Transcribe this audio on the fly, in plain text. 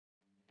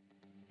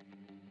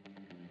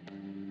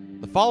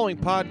following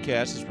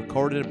podcast is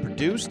recorded and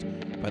produced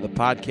by the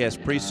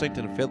Podcast Precinct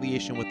in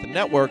affiliation with the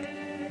network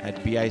at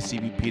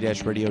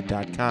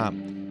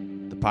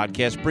bicbp-radio.com. The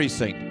Podcast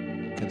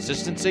Precinct.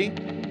 Consistency,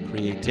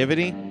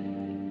 creativity,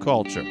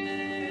 culture.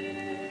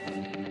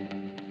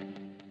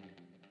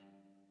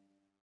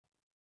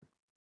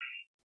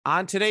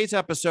 On today's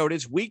episode,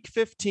 it's week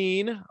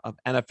 15 of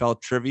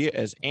NFL Trivia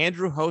as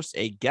Andrew hosts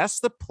a Guess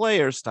the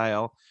Player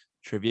style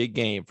trivia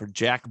game for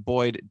Jack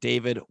Boyd,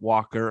 David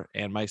Walker,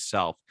 and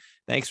myself.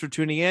 Thanks for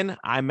tuning in.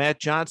 I'm Matt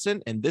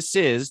Johnson, and this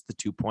is the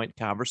 2 Point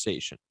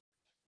Conversation.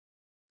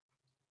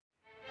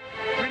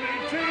 Win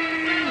 18!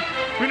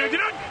 Win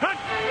 99! Hut!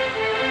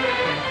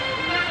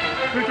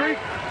 Win 3!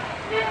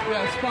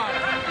 Yeah, spot.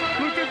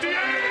 Win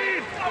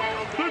 58!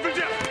 Win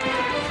 58!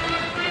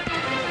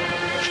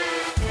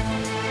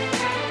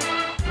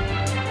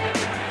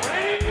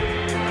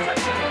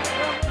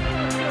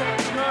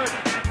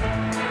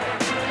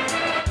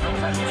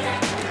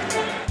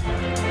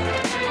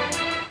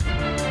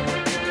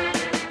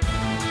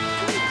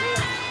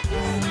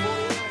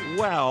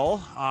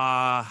 Well,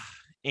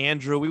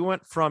 Andrew, we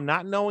went from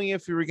not knowing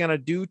if we were going to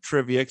do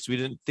trivia because we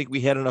didn't think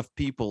we had enough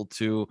people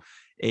to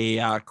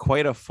a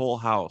quite a full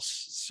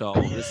house. So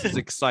this is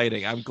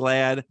exciting. I'm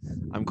glad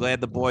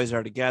the boys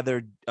are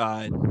together.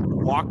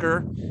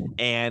 Walker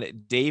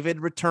and David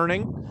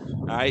returning.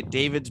 All right,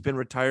 David's been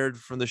retired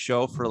from the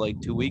show for like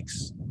 2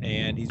 weeks,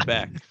 and he's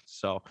back.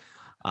 So,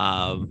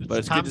 but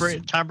it's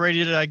Tom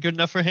Brady, good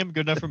enough for him,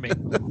 good enough for me.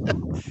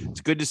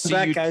 It's good to see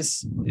you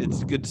guys.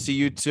 It's good to see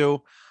you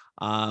too.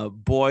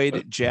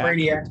 Boyd, Jack.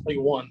 Brady actually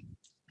won.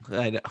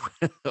 I know.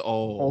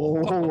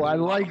 Oh, I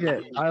like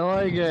it. I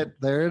like it.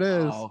 There it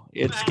is. Oh,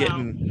 it's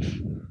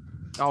getting.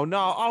 Oh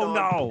no! Oh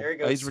no! There he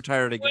goes. He's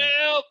retired again.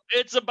 Well,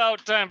 it's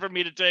about time for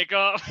me to take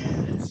off.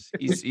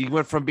 He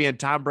went from being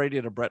Tom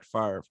Brady to Brett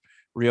Favre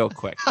real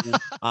quick.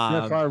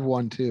 Brett Favre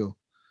won too.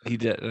 He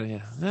did.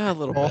 Yeah, a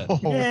little bit.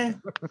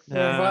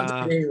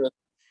 Yeah.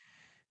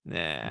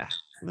 Nah.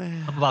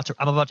 I'm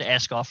about to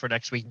ask off for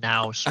next week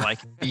now, so I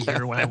can be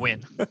here when I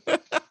win.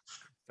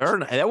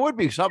 That would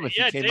be something.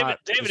 Yeah, if you came out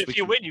David, this if week.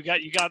 you win, you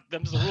got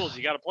them's the rules.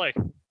 You got to play.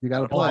 You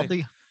got to Well,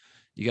 play.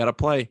 You got to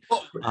play.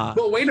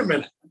 But wait a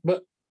minute.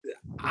 But there's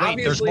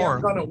obviously more.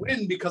 I'm gonna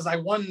win because I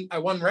won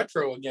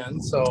retro again.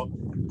 So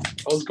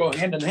let's go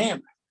hand in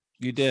hand.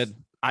 You did.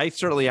 I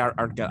certainly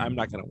aren't gonna. I'm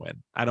not going to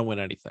win. I don't win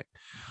anything.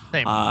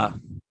 Same.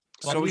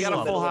 So we got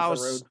a full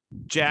house.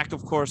 Jack,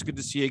 of course, good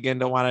to see you again.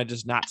 Don't want to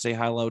just not say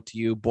hello to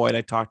you. Boyd,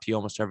 I talk to you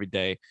almost every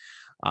day.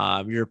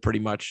 You're pretty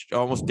much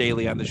almost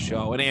daily on the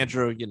show. And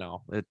Andrew, you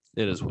know, it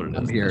is what it is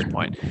I'm here. at this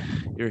point.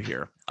 You're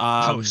here.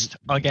 Host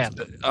again.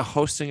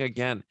 Hosting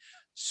again.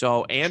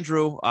 So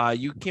Andrew,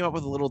 you came up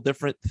with a little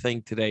different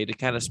thing today to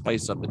kind of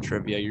spice up the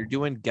trivia. You're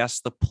doing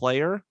Guess the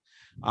Player.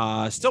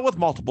 Still with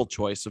multiple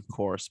choice, of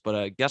course, but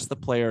a Guess the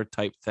Player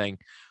type thing,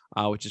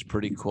 which is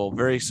pretty cool.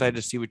 Very excited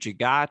to see what you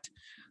got.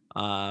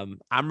 I'm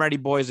ready,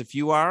 boys. If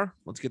you are,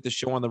 let's get this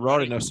show on the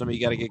road. I know some of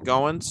you got to get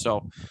going.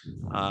 So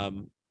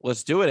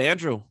let's do it,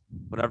 Andrew.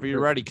 Whenever you're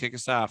ready, kick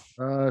us off.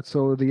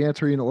 So the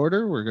answering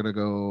order, we're gonna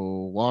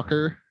go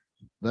Walker,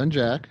 then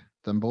Jack,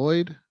 then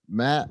Boyd,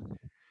 Matt,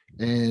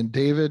 and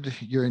David.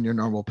 You're in your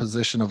normal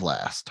position of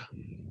last.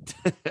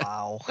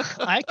 Wow.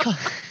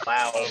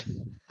 Wow.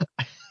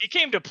 He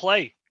came to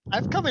play.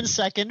 I've come in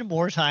second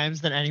more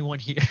times than anyone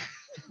here.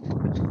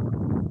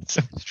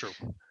 So It's true.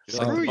 You're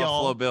like Screw the Buffalo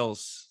y'all.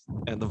 Bills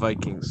and the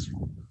Vikings.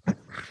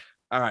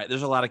 All right,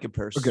 there's a lot of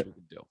comparisons Okay. we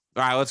can do. All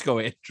right, let's go,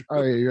 Andrew.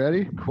 All right, you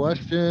ready?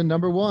 Question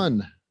number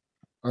one,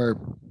 or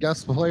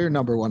guess the player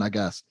number one, I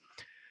guess.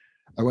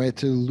 I went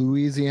to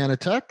Louisiana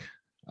Tech.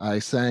 I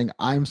sang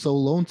 "I'm So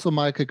Lonesome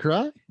I Could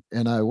Cry,"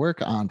 and I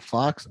work on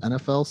Fox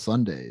NFL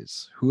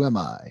Sundays. Who am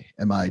I?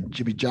 Am I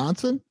Jimmy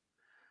Johnson,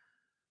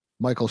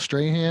 Michael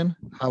Strahan,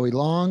 Howie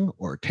Long,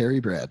 or Terry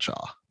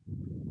Bradshaw?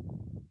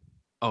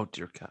 Oh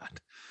dear God.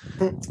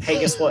 Hey,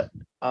 guess what?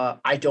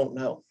 I don't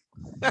know.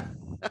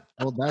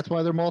 Well, that's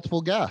why they're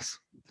multiple guess.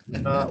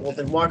 Well,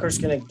 then Walker's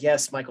going to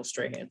guess Michael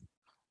Strahan.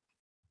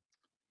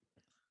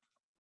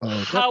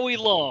 Okay. Howie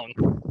Long.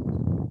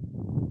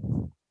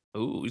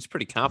 Ooh, he's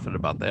pretty confident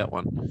about that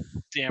one.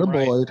 Damn Good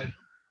right. Boyd.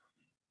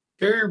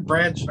 Terry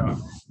Bradshaw.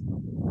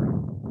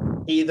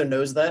 He either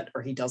knows that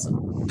or he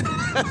doesn't.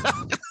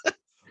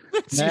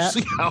 That's Matt?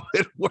 usually how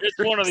it works. It's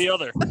one or the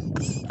other.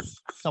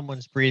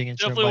 someone's breathing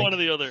into your Definitely mic. one or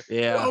the other.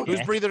 Yeah. Okay.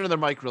 Who's breathing in their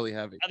mic really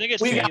heavy? I think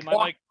it's We me. got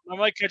My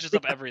mic catches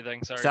up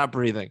everything. Sorry. Stop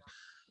breathing.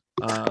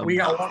 We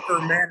got Walker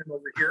Madden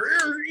over here.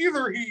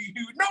 Either he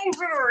knows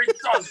it or he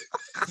doesn't.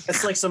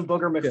 It's like some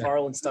Booger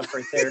McFarlane stuff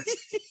right there.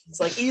 It's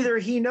like either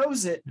he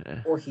knows it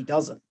or he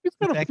doesn't. He's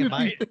got a Back in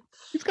my- 50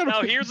 he's got a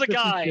Now, here's a 50-50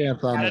 guy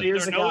chance on that it. either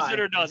Here's a knows guy. it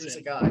or Here's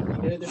a doesn't.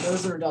 guy. He either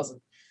knows it or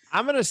doesn't.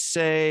 I'm gonna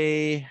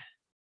say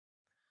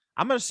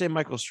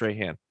Michael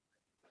Strahan.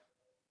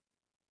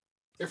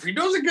 If he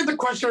doesn't get the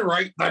question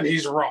right, then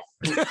he's wrong.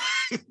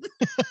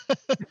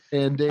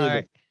 And David. All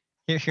right.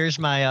 Here's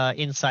my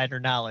insider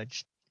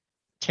knowledge.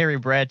 Terry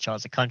Bradshaw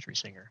is a country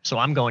singer, so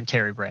I'm going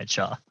Terry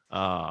Bradshaw.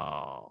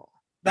 Oh.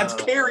 That's Oh.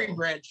 Terry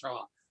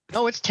Bradshaw.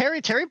 No, it's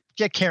Terry.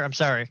 I'm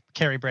sorry,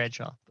 Carrie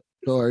Bradshaw.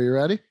 So are you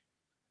ready?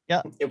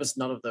 It was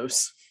none of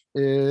those.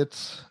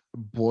 It's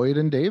Boyd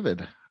and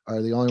David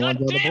are the only God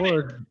ones on the damn it.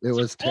 board. It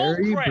was bull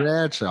Terry crap.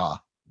 Bradshaw.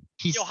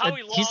 He's Yo,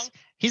 Howie Long.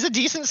 he's a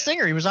decent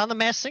singer. He was on the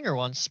Masked Singer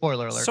once.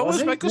 Spoiler alert. So Was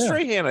was he? Michael Yeah.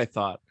 Strahan, I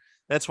thought.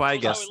 That's why I So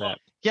was guessed Howie that.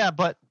 Yeah,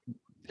 but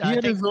He I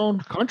had think, his own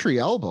country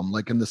album,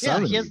 like in the yeah,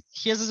 70s.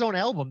 he has his own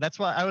album. That's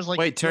why I was like,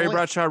 Wait, Terry the only-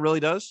 Bradshaw really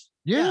does?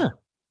 Yeah.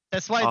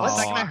 That's why the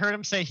second I Oh. heard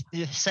him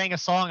sang a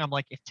song, I'm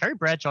like, if Terry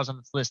Bradshaw's on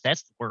this list,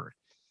 that's the word.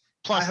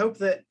 Plus, I hope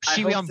that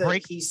She on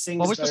break- he sings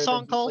what was the better song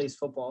than he called? plays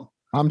football.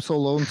 I'm so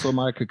lonesome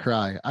I could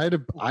cry. I had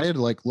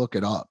to like look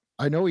it up.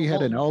 I know he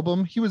had an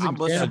album. He was in I'm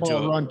listening to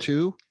Cannonball it. Run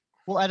too.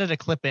 we'll edit a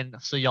clip in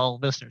so y'all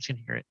listeners can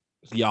hear it.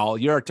 Y'all,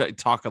 you're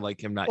talking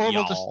like him, not Or we'll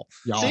y'all.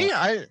 just- Y'all.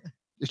 See,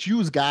 It's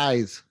you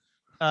guys.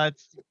 yeah.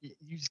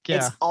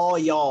 It's all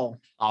y'all.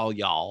 All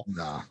y'all.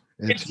 Nah.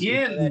 It's It's,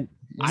 yin.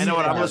 I know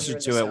what I'm Yeah.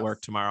 listening to at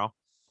work tomorrow.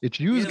 it's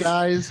you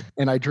guys,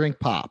 and I drink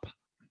pop.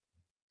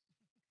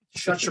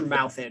 Shut your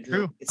mouth,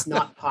 Andrew. True. It's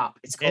not pop.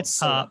 It's called It's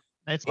pop.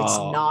 syrup. It's It's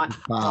Oh. not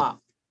Pop. pop.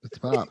 It's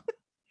pop.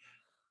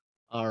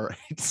 All right.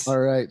 All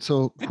right.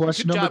 So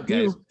question Good number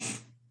job, two.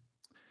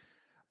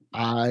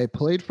 I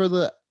played for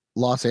the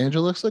Los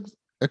Angeles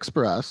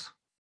Express.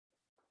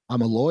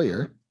 I'm a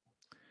lawyer.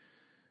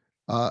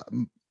 I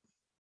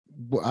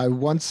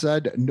once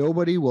said,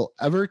 nobody will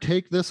ever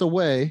take this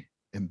away,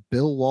 and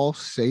Bill Walsh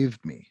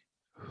saved me.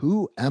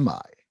 Who am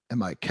I?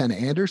 Am I Ken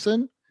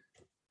Anderson,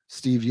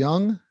 Steve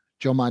Young,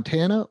 Joe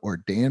Montana, or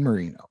Dan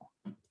Marino?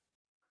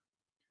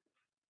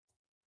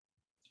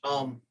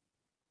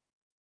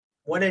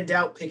 When in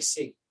doubt, pick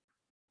C.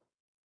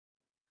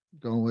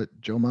 Going with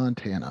Joe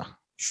Montana.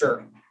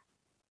 Sure.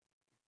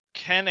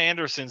 Ken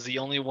Anderson's the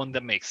only one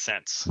that makes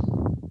sense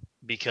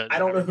because I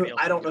don't know who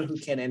everybody else- who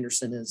Ken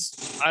Anderson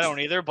is. I don't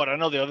either, but I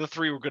know the other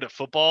three were good at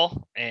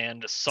football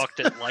and sucked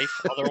at life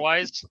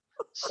otherwise.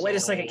 Wait a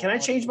second. Can I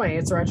So- change my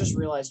answer? I just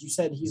realized you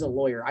said he's a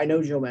lawyer. I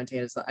know Joe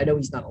Montana is not. I know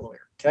he's not a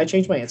lawyer. Can I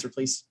change my answer,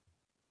 please?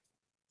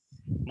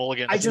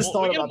 Mulligan? I just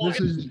thought We get about This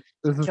Mulligan.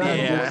 is Can I have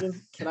Yeah. a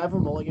mulligan? Can I have a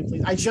mulligan,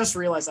 please? I just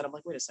realized that. I'm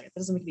like, wait a second.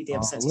 That doesn't make any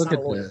damn sense. He's look not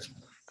at a lawyer.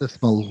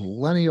 this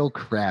millennial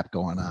crap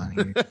going on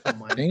here. Oh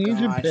my Changing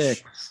gosh.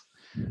 picks.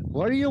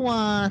 What do you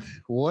want?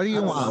 What do I you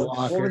don't want, know.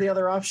 What were Walker? the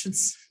other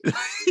options?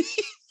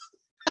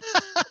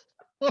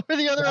 What were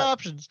the other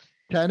options?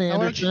 Ken I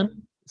wanna-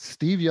 Anderson,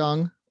 Steve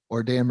Young,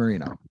 or Dan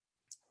Marino?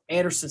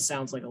 Anderson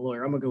sounds like a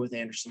lawyer. I'm gonna go with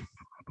Anderson.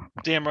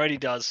 Damn right he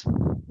does.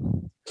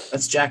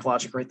 That's Jack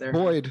logic right there.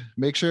 Boyd,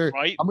 make sure.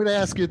 Right? I'm going to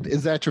ask you,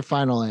 is that your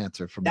final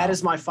answer from That now?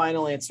 is my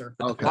final answer.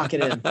 Okay. Lock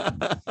it in.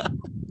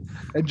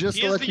 And just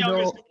He to is let the you know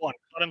youngest one.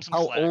 Cut him some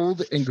how slack.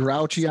 old and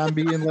grouchy I'm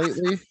being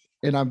lately,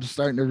 and I'm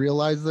starting to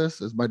realize this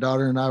as my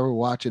daughter and I were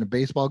watching a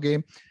baseball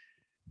game,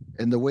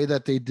 and the way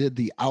that they did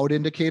the out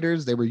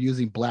indicators, they were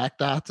using black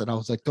dots, and I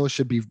was like, those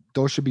should be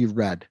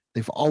red.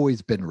 They've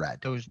always been red.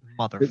 Those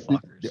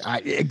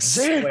motherfuckers. Exactly.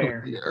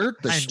 Swear. It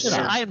hurt the shit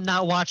out. I am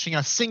not watching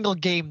a single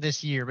game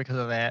this year because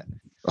of that.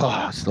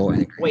 Oh, so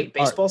angry. Wait,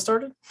 baseball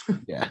started?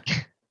 Yeah.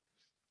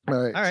 All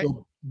right. All right.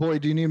 So, boy,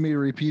 do you need me to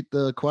repeat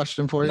the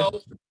question for you?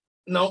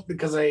 No,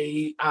 because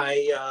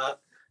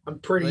I'm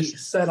pretty Listen.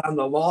 set on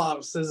the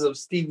losses of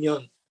Steve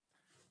Young.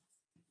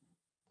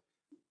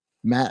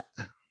 Matt.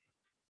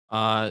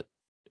 Wait,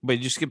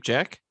 did you skip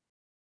Jack?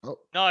 No,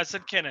 I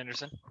said Ken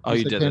Anderson. Oh,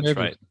 you said did. Ken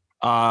That's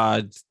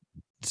right.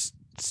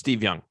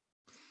 Steve Young.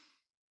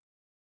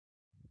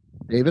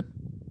 David.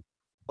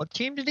 What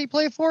team did he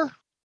play for?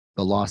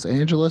 The Los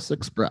Angeles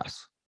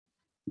Express.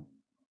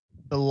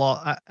 The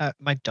law.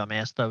 My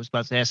dumbass. I was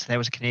about to ask if that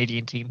was a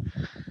Canadian team.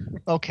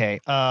 Okay.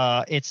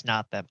 It's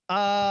not them.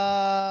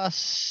 I'm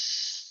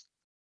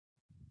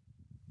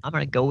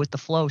gonna go with the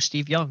flow.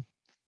 Steve Young.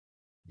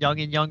 Young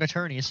and Young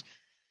attorneys.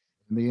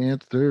 And the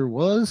answer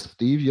was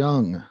Steve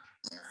Young.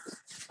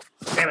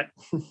 Damn it.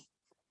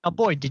 Oh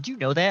boy, did you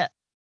know that?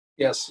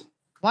 Yes.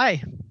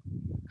 Why?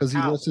 Because he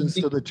Ow. listens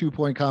to the 2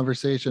 Point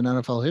Conversation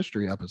NFL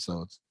history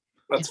episodes.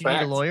 That's Did you need a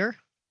fact. lawyer?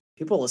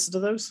 People listen to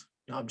those?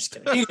 No, I'm just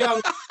kidding. Steve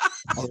Young,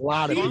 A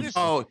lot of Steve-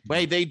 people. Oh,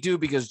 wait, they do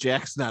because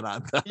Jack's not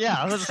on them. Yeah,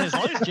 I was gonna say as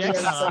long as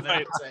Jack's not on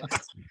there.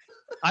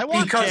 I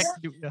want Because-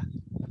 Jack to do.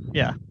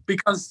 Yeah.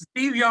 because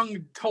Steve Young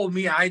told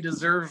me I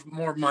deserve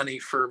more money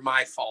for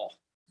my fall.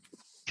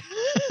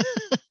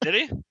 Did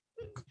he?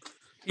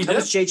 He That did.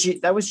 was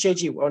JG. That was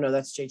JG. Oh no,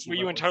 that's JG. Were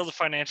you entitled to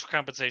financial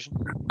compensation?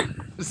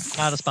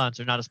 Not a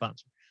sponsor. Not a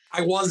sponsor.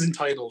 I was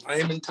entitled. I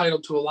am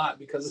entitled to a lot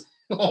because.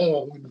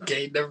 Oh,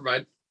 okay, never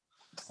mind.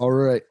 All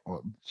right.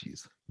 Oh,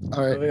 jeez.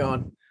 All right. Moving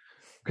on.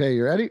 Okay,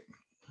 you ready?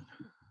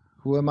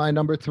 Who am I?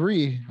 Number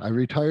 3. I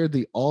retired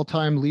the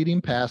all-time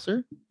leading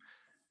passer.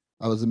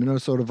 I was a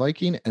Minnesota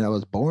Viking, and I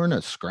was born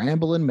a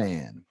scrambling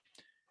man.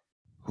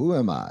 Who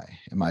am I?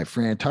 Am I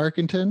Fran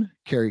Tarkenton,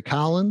 Kerry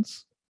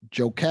Collins,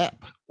 Joe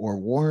Cap, or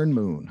Warren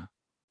Moon?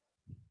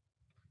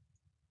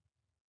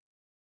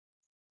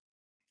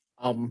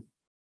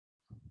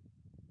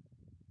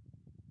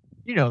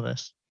 You know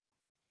this.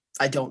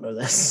 I don't know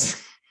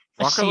this.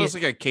 I Walker see looks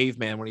it. like a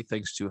caveman when he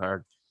thinks too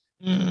hard.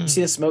 You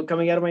see the smoke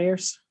coming out of my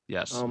ears?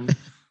 Yes.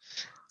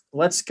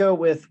 Let's go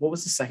with what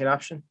was the second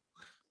option?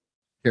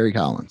 Gary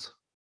Collins.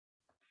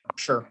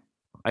 Sure.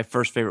 My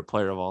first favorite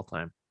player of all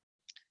time.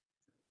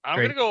 I'm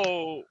Great. gonna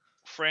go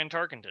Fran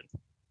Tarkenton.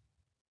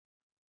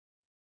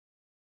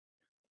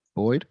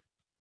 Boyd.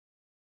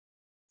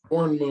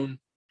 Warren Moon.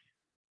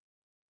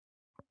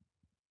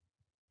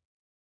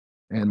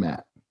 And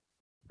Matt.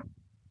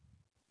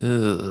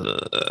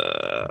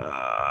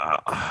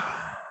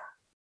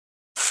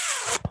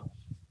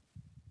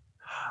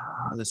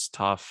 This is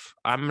tough.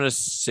 I'm gonna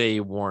say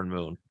Warren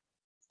Moon.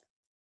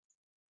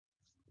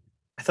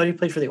 I thought he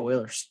played for the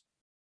Oilers.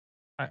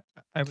 I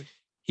would.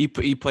 He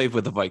played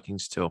with the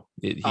Vikings too.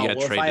 He got If I had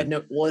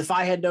traded. if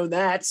I had known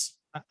that,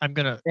 I'm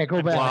gonna. Yeah,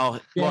 go back.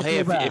 Well, Yeah,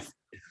 hey, go back.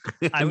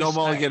 if I no was-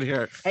 mulligan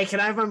here. hey, can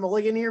I have my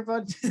mulligan here,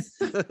 bud?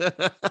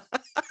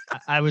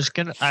 I was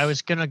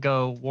gonna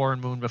go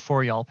Warren Moon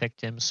before y'all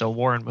picked him. So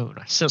Warren Moon.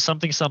 So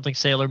something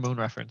Sailor Moon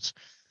reference.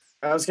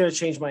 I was gonna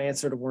change my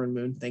answer to Warren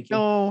Moon. Thank you.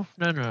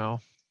 No.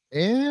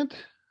 And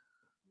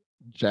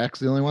Jack's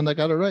the only one that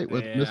got it right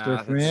with Yeah,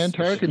 Mr. Fran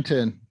that's-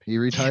 Tarkenton. He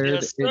retired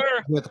Yes, sir.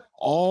 with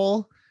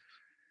all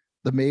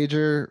the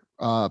major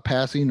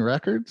passing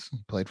records. He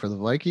played for the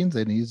Vikings,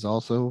 and he's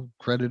also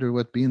credited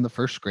with being the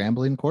first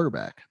scrambling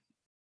quarterback.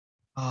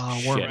 Warren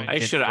Shit, Moon I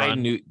did should. I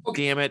run. knew.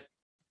 Damn it.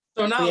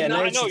 So now, But yeah,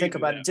 now I that know you you think knew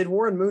about that. it, did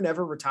Warren Moon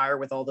ever retire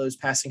with all those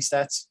passing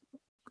stats?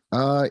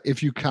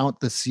 If you count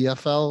the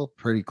CFL,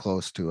 pretty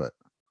close to it.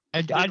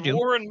 I Did do.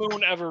 Warren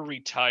Moon ever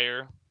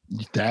retire?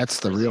 That's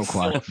the Or is real he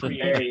still a question. free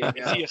There you agent?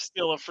 Is go. he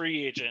still a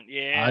free agent?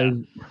 Yeah.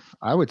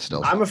 I would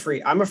still. I'm a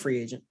free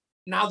agent.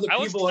 now the I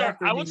would people start.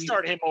 after I would the-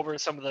 start him over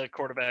some of the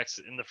quarterbacks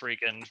in the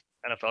freaking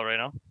NFL right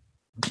now.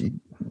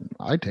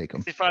 I'd take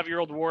him.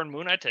 55-year-old Warren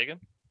Moon, I'd take him.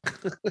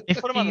 Put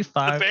him on the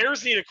 55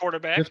 Bears need a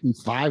quarterback.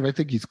 55. I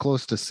think he's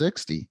close to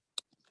 60.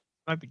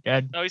 might be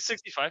dead. No, he's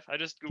 65. I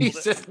just He googled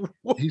it.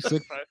 said, He's six.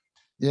 65.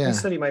 Yeah. He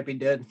said he might be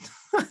dead.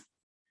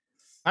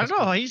 I don't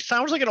know. He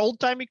sounds like an old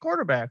timey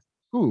quarterback.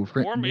 Ooh,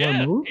 Warren,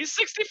 yeah, he's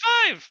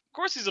 65. Of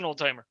course, he's an old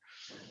timer.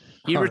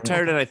 he Oh,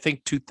 retired in I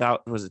think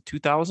 2000. Was it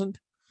 2000?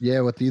 Yeah,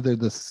 with either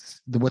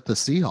with the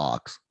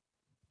Seahawks.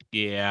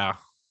 Yeah.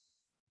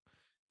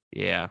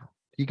 Yeah.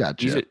 He got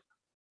He's chipped.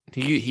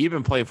 he'd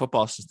been playing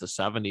football since the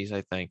 70s,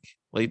 I think,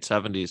 late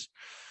 70s.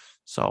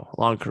 So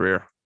long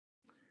career.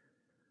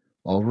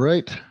 All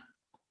right.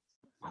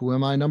 Who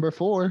am I? Number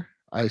 4.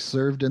 I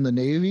served in the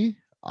Navy.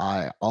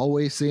 I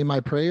always say my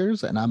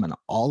prayers, and I'm an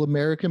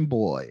all-American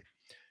boy.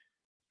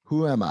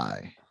 Who am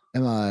I?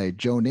 Am I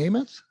Joe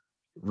Namath,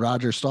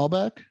 Roger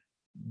Staubach,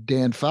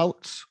 Dan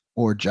Fouts,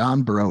 or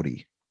John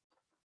Brody?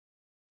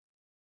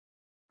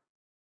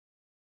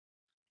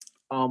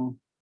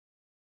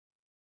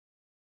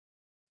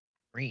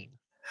 Green.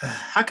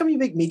 How come you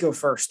make me go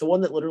first? The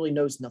one that literally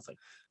knows nothing.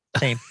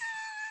 Same.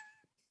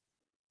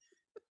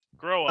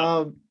 Grow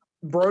up.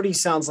 Brody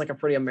sounds like a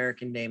pretty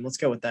American name. Let's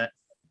go with that.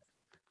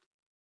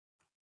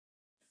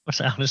 That's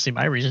honestly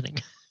my reasoning.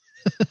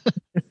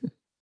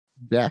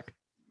 Jack.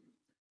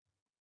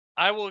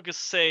 I will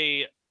just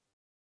say,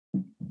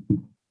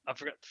 I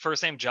forgot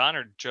first name John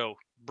or Joe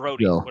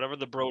Brody, Joe. whatever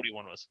the Brody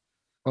one was.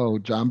 Oh,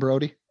 John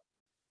Brody.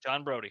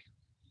 John Brody.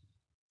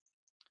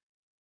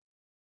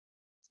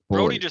 Boy.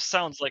 Brody just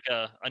sounds like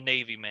a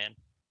Navy man.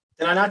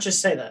 Did I not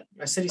just say that?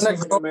 I said he sounds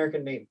like an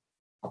American name.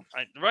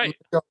 Right.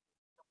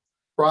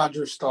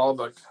 Roger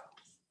Staubach.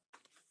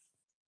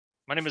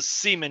 My name is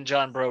Seaman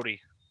John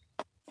Brody.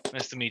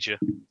 Nice to meet you.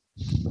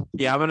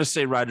 Yeah, I'm gonna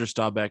say Roger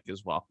Staubach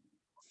as well.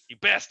 You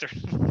bastard.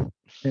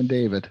 And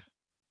David.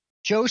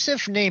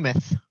 Joseph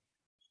Namath.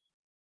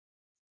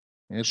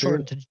 Answer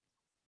Shortened to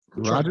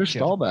Roger Joe.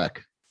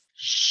 Staubach.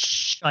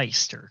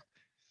 Shyster.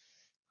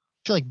 I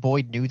feel like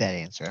Boyd knew that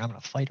answer. I'm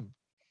gonna fight him.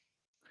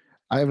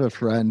 I have a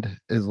friend.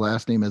 His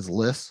last name is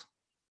Liss,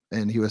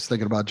 and he was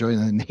thinking about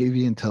joining the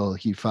Navy until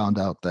he found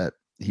out that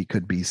he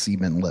could be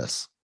Seaman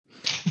Liss.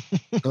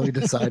 So he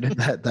decided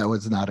that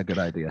was not a good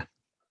idea.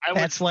 I would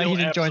That's why he still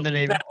didn't join the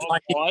absolutely- Navy.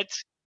 What?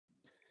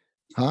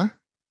 Huh?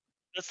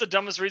 That's the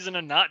dumbest reason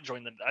to not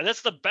join the.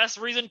 That's the best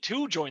reason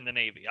to join the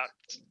Navy.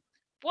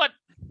 What?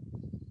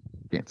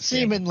 Can't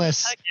stand it.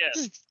 Seamanless. Heck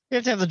yes. You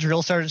have to have the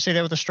drill sergeant say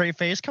that with a straight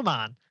face. Come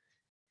on.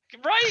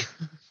 Right?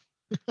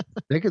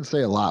 They can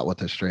say a lot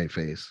with a straight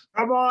face.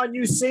 Come on,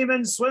 you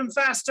seamen, swim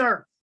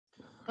faster.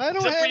 I don't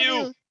Except for have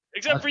you.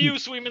 Except for you,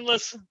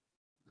 Sweemanless.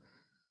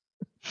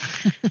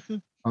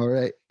 All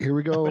right, here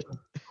we go.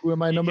 Who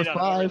am I? Number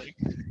 5.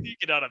 You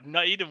get out of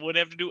night. You wouldn't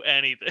have to do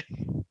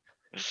anything.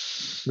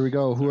 Here we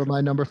go. Who am I?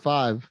 Number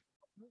 5.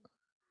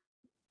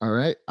 All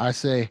right, I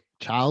say,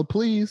 child,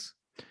 please.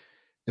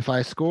 If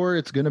I score,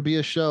 it's going to be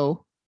a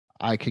show.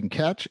 I can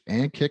catch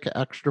and kick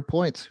extra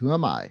points. Who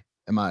am I?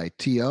 Am I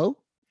T.O.,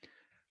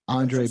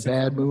 Andre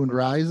Bad Moon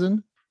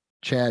Rison,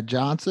 Chad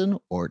Johnson,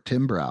 or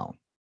Tim Brown?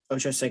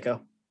 Ocho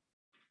Cinco.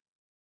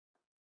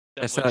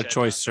 That's not a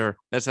choice, sir.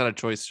 That's not a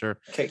choice, sir.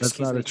 Okay, That's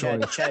excuse not me, a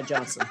Chad, choice. Chad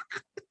Johnson.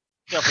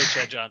 Definitely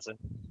Chad Johnson.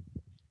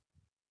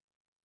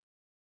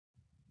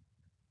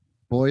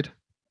 Boyd,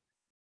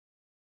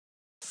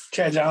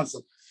 Chad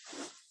Johnson.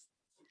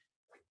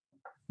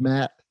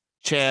 Matt,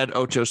 Chad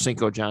Ocho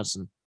Cinco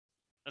Johnson.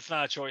 That's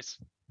not a choice.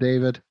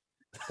 David.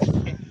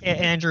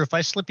 Andrew, if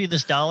I slip you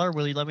this $1,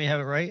 will you let me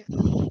have it right?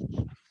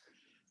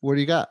 What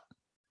do you got?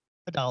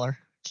 $1.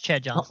 It's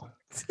Chad Johnson.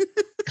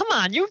 Come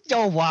on, you.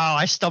 Oh wow,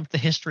 I stumped the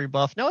history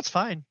buff. No, it's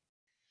fine.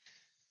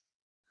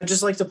 I'd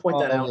just like to point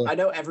that out. Oh. I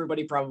know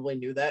everybody probably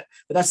knew that,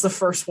 but that's the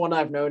first one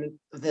I've known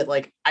that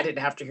like I didn't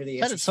have to hear the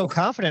Said answer. it so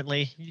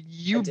confidently.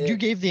 You did.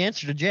 gave the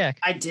answer to Jack.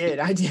 I did.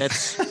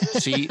 That's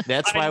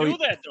I why knew we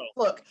that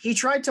though. Look, he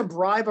tried to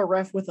bribe a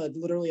ref with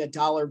literally a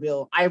 $1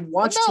 bill. I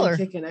watched $1. him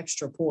kick an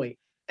extra point,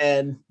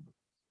 and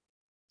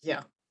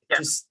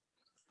just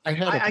I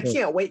had. I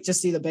can't wait to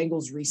see the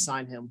Bengals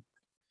re-sign him.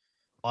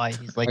 Why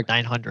he's like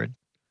 900.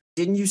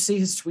 Didn't you see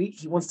his tweet?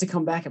 He wants to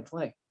come back and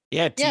play.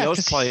 Yeah, Yeah, T.O.'s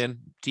 'cause playing.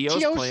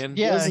 T.O.'s playing.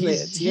 Yeah, T.O.'s in the-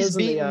 he's T.O.'s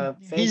in the, beating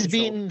fan he's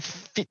control.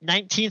 beating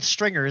 19th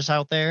stringers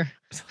out there.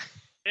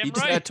 Damn He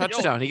just right. got a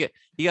touchdown. He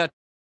got a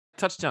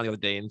touchdown the other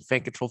day in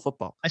fan control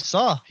football. I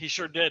saw. He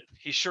sure did.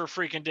 He sure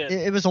freaking did.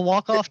 It was a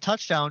walk-off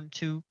touchdown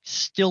to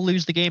still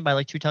lose the game by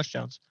like 2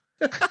 touchdowns.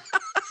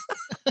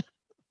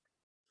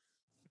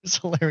 It's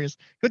hilarious.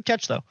 Good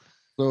catch though.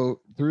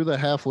 So through the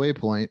halfway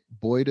point,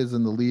 Boyd is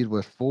in the lead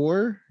with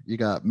 4. You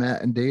got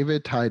Matt and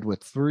David tied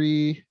with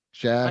 3.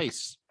 Jack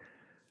Nice.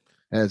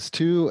 has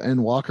 2,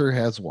 and Walker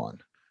has 1.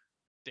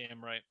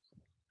 Damn right.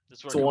 This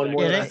is It's where I go one back.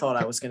 more Get than I it? thought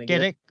I was going to Get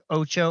get. it?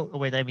 Ocho. Oh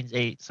wait, that means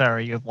 8.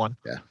 Sorry, you have 1.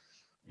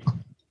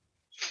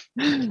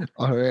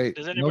 All right.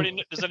 Does anybody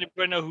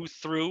know who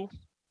threw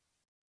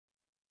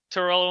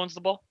Terrell Owens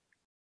the ball?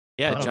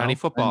 I Yeah, don't Johnny know.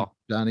 football.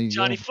 Johnny.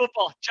 Johnny yeah.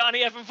 football.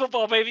 Johnny effing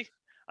football, baby.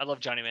 I love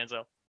Johnny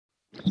Manziel.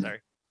 Sorry.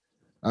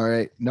 All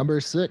right.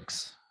 Number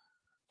 6.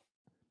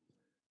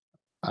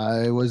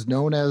 I was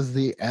known as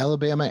the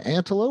Alabama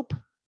Antelope.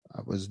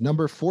 I was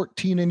number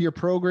 14 in your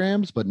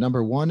programs, but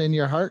number 1 in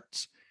your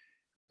hearts,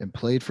 and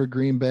played for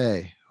Green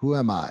Bay. Who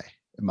am I?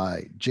 Am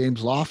I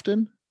James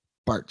Lofton,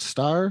 Bart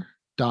Starr,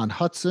 Don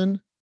Hudson,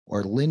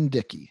 or Lynn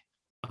Dickey?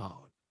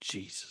 Oh,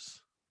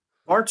 Jesus.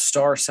 Bart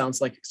Starr sounds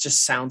like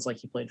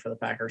he played for the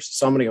Packers,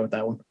 so I'm going to go with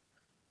that one.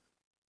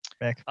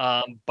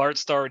 Bart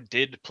Starr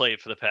did play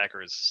for the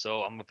Packers,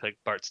 so I'm gonna pick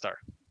Bart Starr.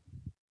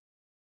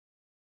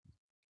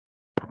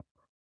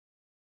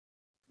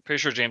 Pretty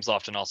sure James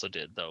Lofton also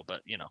did, though.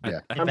 But you know, Yeah.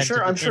 I'm sure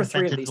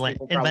 3 of these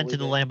people probably invented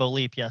the did. Lambo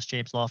leap. Yes,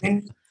 James Lofton.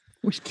 Can,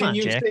 Come can on,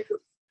 you Jack. say?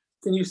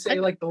 Can you say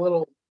like the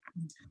little?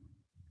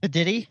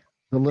 Did he?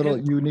 The little,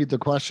 you need the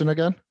question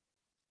again?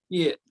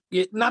 Yeah,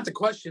 not the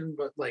question,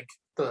 but like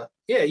the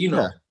you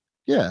know.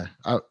 Yeah.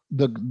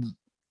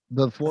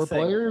 The 4 thing.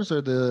 players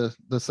or the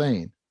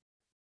saying?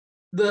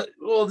 The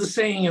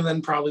saying, and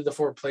then probably the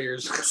 4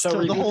 players. So the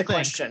repeat whole the thing.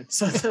 question.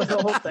 So the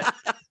whole thing.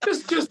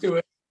 just do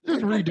it.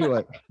 Just redo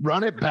it.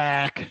 Run it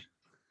back.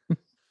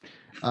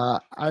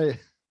 I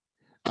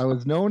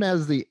was known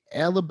as the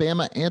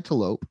Alabama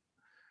Antelope.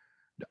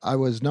 I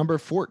was number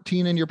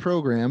 14 in your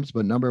programs,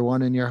 but number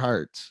 1 in your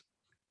hearts,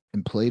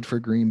 and played for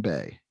Green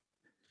Bay.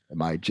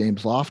 Am I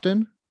James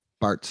Lofton,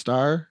 Bart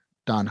Starr,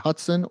 Don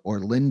Hudson, or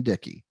Lynn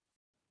Dickey?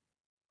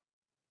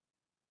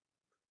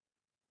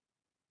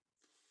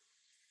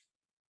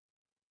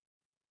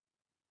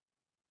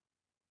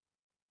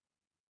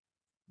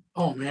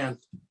 Oh man,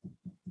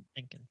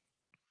 Thinking.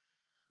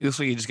 It looks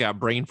like you just got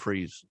brain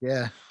freeze.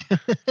 Yeah.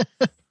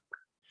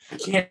 I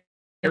can't.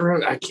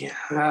 I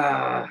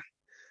can't.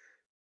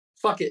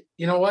 Fuck it.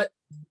 You know what?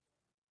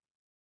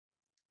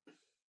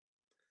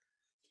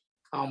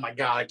 Oh my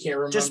god, I can't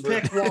remember. Just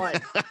pick one.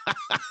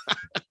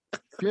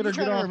 Better trying get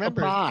to off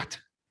remember? the pot.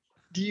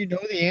 Do you know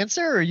the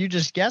answer, or are you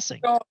just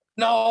guessing?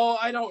 No,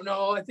 I don't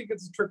know. I think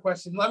it's a trick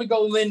question. Let me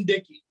go Lynn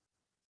Dickey.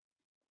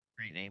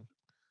 Great name.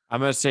 I'm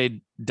gonna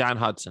say Don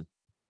Hudson.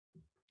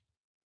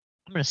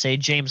 I'm going to say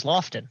James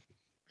Lofton.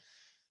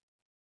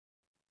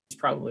 He's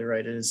probably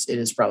right. It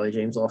is probably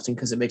James Lofton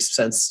because it makes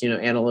sense.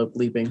 Antelope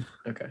leaping.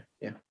 Okay,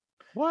 yeah.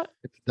 What?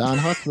 It's Don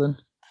Hudson.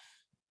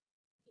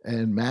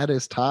 And Matt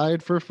is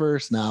tied for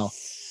first now.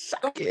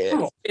 Suck it.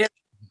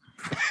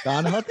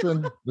 Don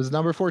Hudson was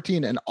number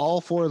 14, and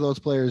all 4 of those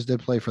players did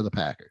play for the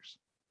Packers.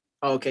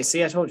 Oh, okay,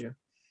 see, I told you All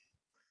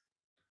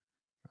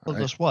Well,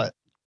 right. guess what?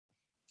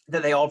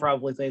 that they all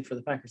probably played for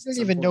the Packers. I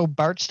didn't even know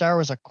Bart Starr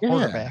was a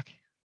quarterback.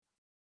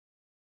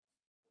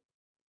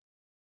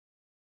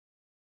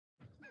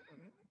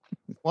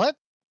 What?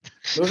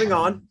 Moving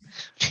on.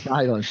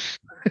 Silence.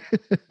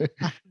 I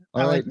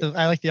All right,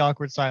 like the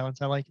awkward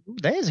silence. I like. Ooh,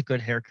 that is a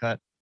good haircut.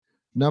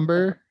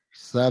 number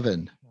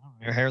 7. Oh,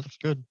 your hair looks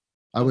good.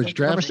 I was Number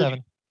drafted.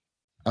 7.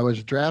 I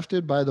was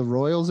drafted by the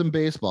Royals in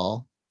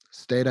baseball.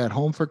 Stayed at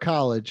home for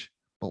college,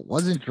 but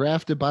wasn't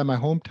drafted by my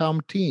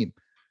hometown team.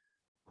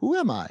 Who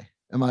am I?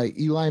 Am I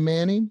Eli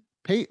Manning,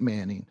 Peyton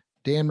Manning,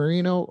 Dan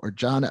Marino, or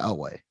John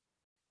Elway?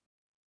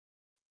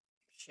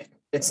 Shit.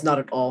 It's not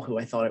at all who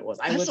I thought it was.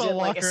 I saw legit,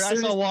 like, Walker. I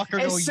saw Walker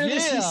go, as soon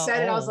as he "Yeah."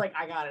 said it, I was Oh. like,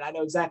 I got it. I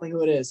know exactly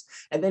who it is.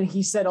 And then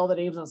he said all the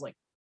names. I was like,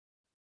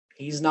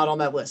 he's not on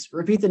that list.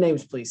 Repeat the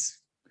names, please.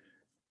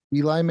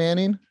 Eli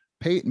Manning,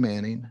 Peyton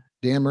Manning,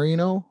 Dan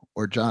Marino,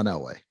 or John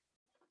Elway?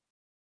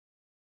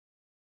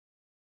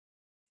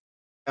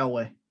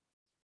 Elway.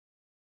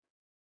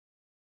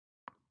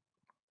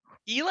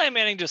 Eli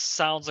Manning just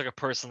sounds like a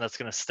person that's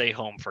going to stay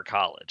home for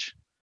college.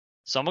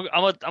 So I'm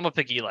gonna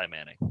pick Eli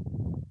Manning.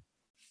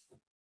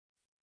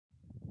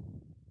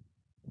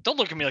 Don't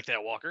look at me like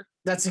that, Walker.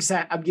 That's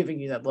exact. I'm giving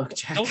you that look,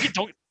 Jack.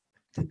 Don't.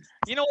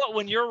 You know what?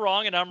 When you're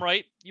wrong and I'm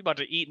right, you about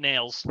to eat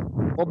nails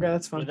Okay,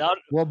 that's fine.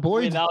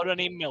 without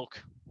any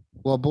milk.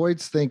 Well,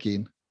 Boyd's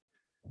thinking.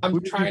 I'm Who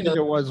do you trying think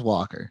to. it was,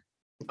 Walker?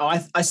 Oh,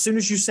 as soon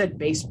as you said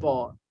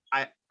baseball,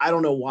 I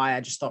don't know why.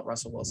 I just thought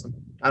Russell Wilson.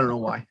 I don't know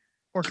why.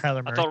 Or Kyler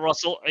I Murray. thought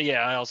Russell.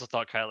 Yeah, I also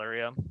thought Kyler.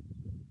 Yeah.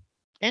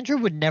 Andrew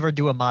would never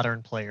do a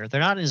modern player. They're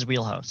not in his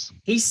wheelhouse.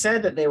 He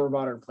said that they were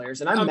modern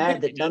players, and I'm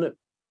mad that none of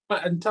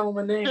Tell him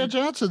my name. Yeah,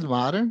 Johnson's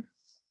modern.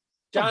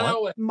 John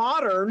What? Elway.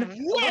 modern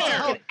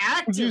Where?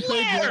 active you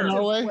say John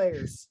Elway?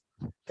 players.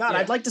 God, Yeah.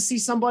 I'd like to see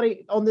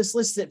somebody on this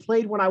list that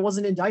played when I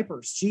wasn't in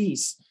diapers.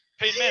 Jeez,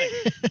 Peyton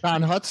Manning.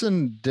 Don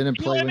Hudson didn't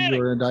play Eli when you Manning.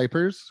 were in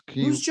diapers.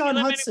 who's John Eli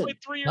Manning Hudson? played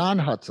 3 years. Don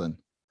Hudson,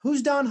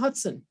 Who's Don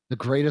Hudson? the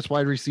greatest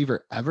wide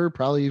receiver ever,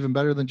 probably even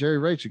better than Jerry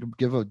Rice. You can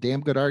give a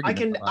damn good I argument.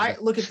 can. about I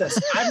it. look at this.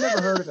 I've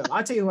never heard of him.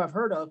 I'll tell you who I've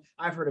heard of.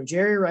 I've heard of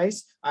Jerry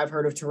Rice. I've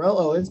heard of Terrell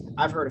Owens.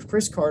 I've heard of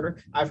Chris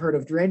Carter. I've heard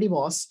of Randy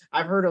Moss.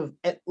 I've heard of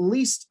at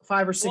least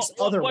 5 or 6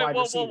 other wide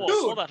receivers.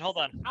 Hold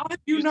on. How have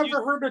you You-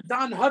 never heard of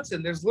Don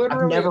Hudson? There's I've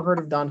literally never heard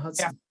of Don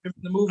Hudson. in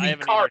the movie I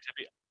haven't Cars.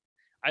 either,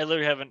 I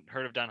literally haven't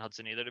heard of Don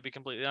Hudson either, to be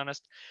completely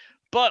honest.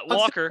 But Hudson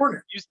Walker,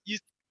 Hornet.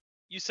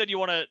 you said you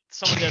want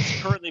someone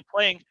that's currently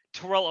playing.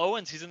 Terrell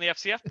Owens, he's in the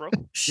FCF, bro.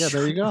 Yeah,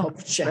 there you go.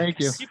 Jack. Thank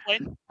you. He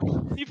played.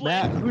 He played.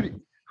 Matt,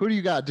 who do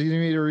you got? Do you need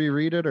me to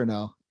reread it or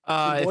no?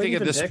 I Boyd think at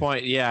even this pick?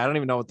 point, yeah, I don't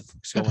even know what the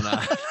fuck's going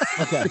on.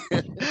 Okay.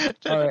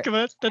 All right. Come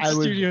on, that I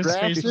was studio's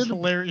face is drafted-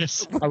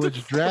 hilarious. I was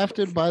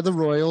drafted by the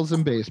Royals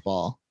in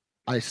baseball.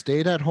 I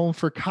stayed at home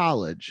for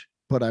college,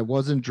 but I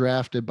wasn't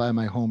drafted by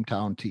my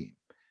hometown team.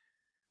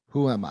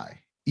 Who am I?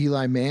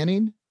 Eli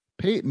Manning,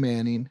 Peyton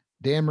Manning,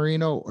 Dan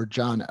Marino, or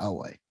John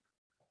Elway?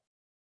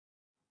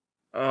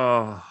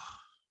 Oh,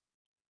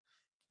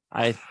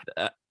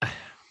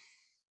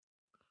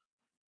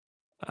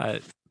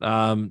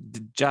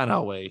 John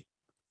Elway.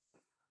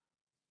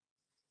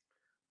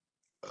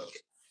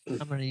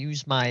 I'm going to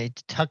use my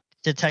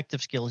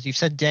detective skills. You've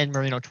said Dan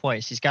Marino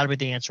twice. He's got to be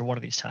the answer one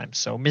of these times.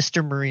 So,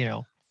 Mr.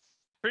 Marino.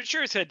 Pretty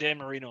sure it's had Dan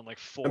Marino in like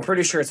 4. I'm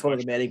pretty sure it's one of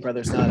the Manning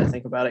brothers. Now that I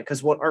think about it,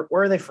 because where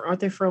are they from? Aren't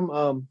they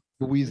from?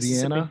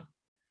 Louisiana.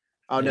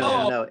 Oh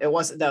no. It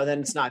wasn't. No, then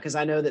it's not because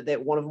I know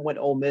that one of them went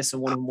to Ole Miss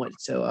and one of them went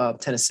to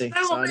Tennessee.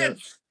 So I know.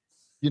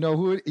 You know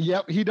who?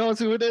 Yep, he knows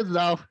who it is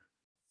now.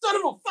 Son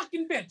of a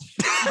fucking bitch.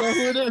 You know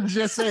who it is?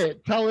 Just say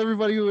it. Tell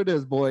everybody who it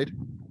is, Boyd.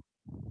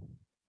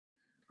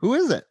 Who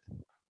is it?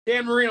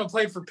 Dan Marino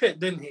played for Pitt,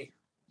 didn't he?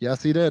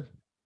 Yes, he did.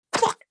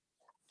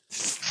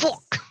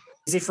 Fuck.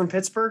 Is he from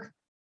Pittsburgh?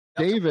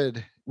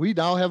 David. We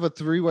now have a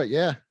 3-way.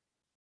 Yeah,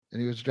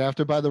 and he was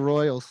drafted by the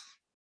Royals.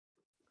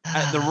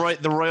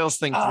 The Royals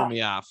thing threw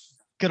me off.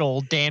 Good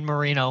old Dan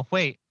Marino.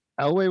 Wait.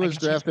 Elway was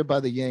can see- drafted by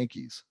the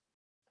Yankees.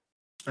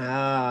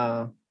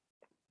 Ah,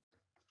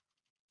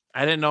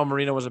 I didn't know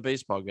Marino was a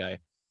baseball guy.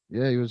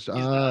 Yeah, he was. not.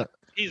 I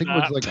He's think it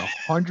not. was like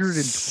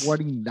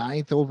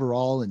 129th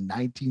overall in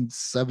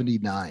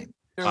 1979.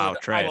 Wow,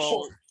 trash.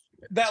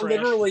 That Trash.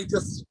 literally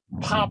just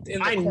popped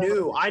in. I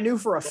knew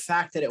for a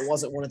fact that it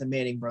wasn't one of the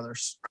Manning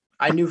brothers.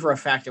 I knew for a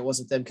fact it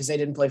wasn't them because they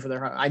didn't play for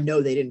their. I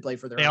know they didn't play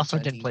for their. They also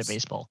hometown didn't play teams.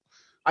 baseball.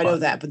 I know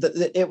that, but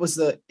it was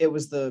the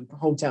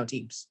hometown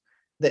teams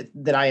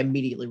that I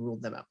immediately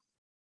ruled them out.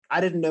 I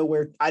didn't know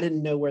where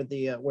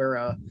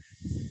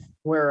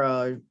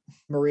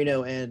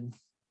Marino and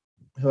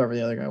whoever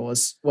the other guy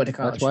was went to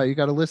college. That's why you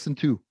got to listen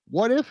to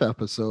What If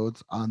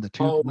episodes on the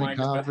Oh 2 my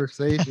God.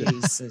 Conversation.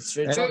 Jesus,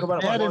 should talk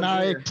about it Matt and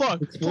I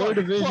Plug. explore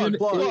division.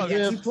 Yeah,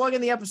 if- keep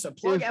plugging the episode.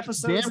 Plug if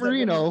episodes. Dan that would-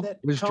 Marino that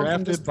was come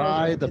from this drafted by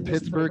program, the in this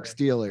Pittsburgh program.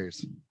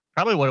 Steelers.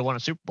 Probably would have won a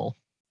Super Bowl.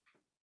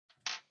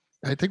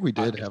 I think we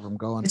did have him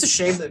going. It's a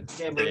shame that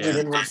Dan Marino Yeah.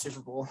 didn't win a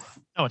Super Bowl.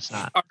 No, it's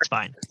not. It's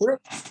fine.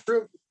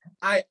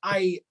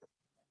 I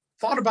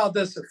thought about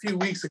this a few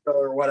weeks ago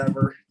or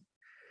whatever.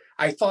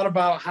 I thought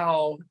about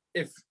how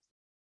if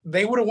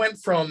they would have went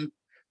from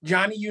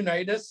Johnny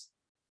Unitas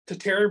to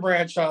Terry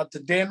Bradshaw to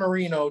Dan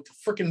Marino to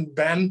freaking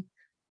Ben,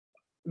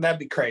 that'd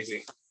be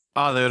crazy.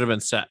 Oh, they would have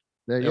been set.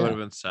 There They you would go. have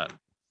been set.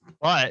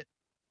 But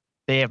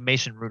they have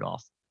Mason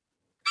Rudolph.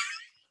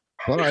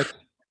 All right.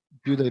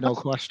 Do they know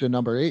question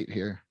number 8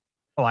 here?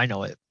 Oh, I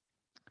know it.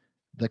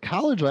 The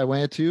college I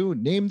went to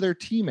named their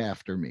team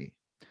after me.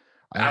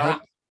 I Ah.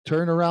 helped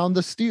turn around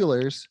the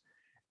Steelers,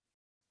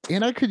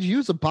 and I could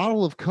use a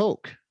bottle of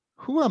Coke.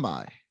 Who am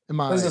I? Am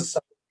I This is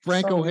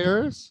Franco so-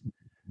 Harris,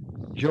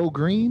 Joe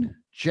Green,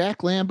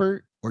 Jack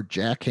Lambert, or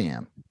Jack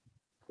Ham?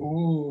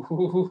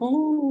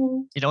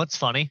 Ooh. You know what's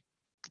funny?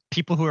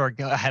 People who are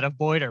ahead of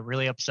Boyd are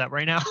really upset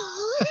right now.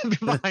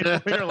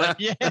 Behind Boyd are like,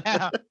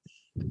 yeah.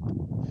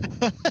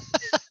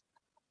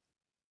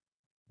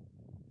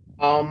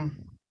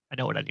 I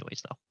know it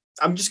anyways, though.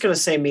 I'm just gonna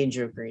say Mean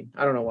Joe Green.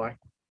 I don't know why.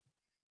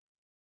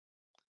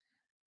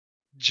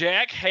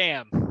 Jack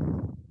Ham.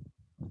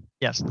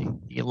 Yes, the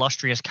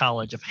illustrious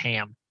college of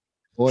Ham.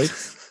 Boyd,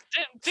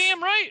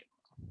 Damn right.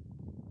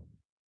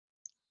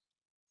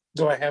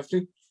 Do I have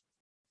to?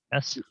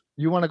 Yes.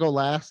 You want to go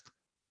last?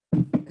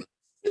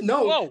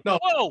 No, Whoa, no.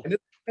 whoa,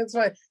 That's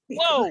fine.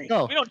 whoa!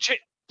 Go. We don't change.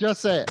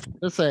 Just say it.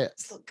 Just say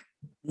it.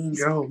 Mean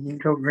Joe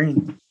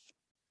Green.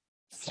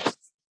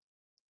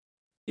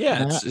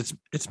 Yeah, Matt?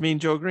 it's Mean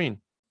Joe Green.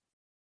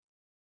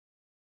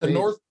 The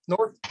Wait.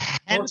 North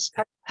Hence,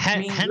 Texas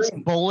Mean hence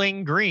Green.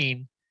 Bowling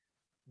Green,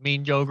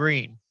 Mean Joe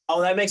Green.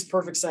 Oh, that makes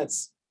perfect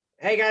sense.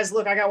 Hey guys,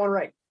 look, I got one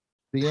right.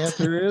 The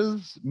answer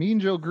is Mean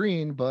Joe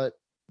Green, but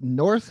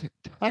North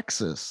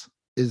Texas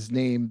is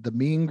named the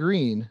Mean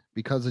Green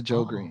because of Joe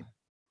Oh. Green.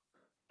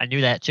 I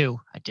knew that too.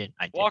 I did.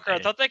 Walker, I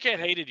thought that kid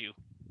hated you.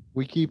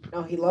 We keep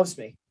No, he loves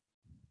me.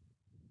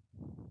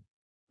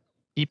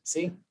 Keep-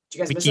 See? Did you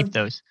guys we miss keep him?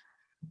 those.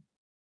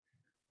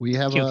 we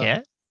have Cute a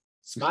cat.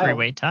 Smile.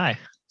 Three-way tie.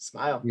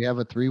 Smile. we have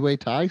a 3-way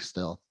tie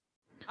still.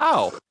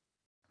 Oh.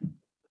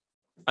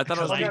 I thought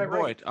it was Because me I- and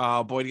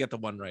Boyd. Boyd got the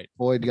one right.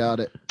 Boyd got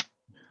it.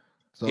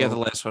 So, You got the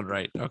last one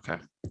right. Okay.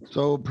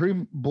 so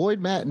Boyd,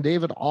 Matt, and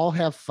David all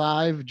have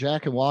 5.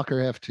 Jack and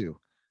Walker have 2.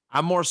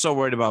 I'm more so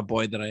worried about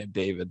Boyd than I am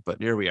David,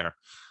 but here we are.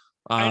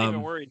 I ain't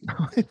even worried.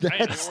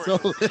 That's even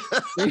so.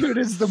 David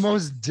is the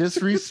most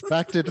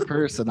disrespected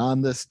person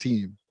on this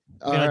team.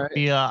 All Gonna right,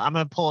 be, I'm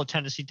gonna pull a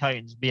Tennessee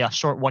Titans. Be a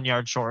short 1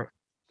 yard short.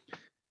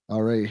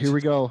 all right. Here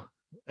we go.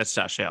 That's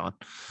Josh Allen.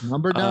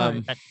 Number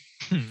 9.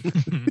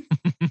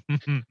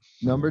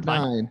 Number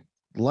Fine. 9.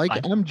 Like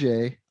Fine.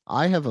 MJ,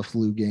 I have a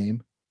flu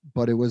game,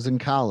 but it was in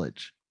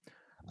college.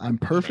 I'm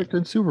perfect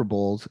in Super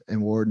Bowls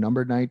and wore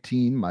number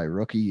 19 my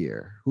rookie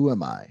year. Who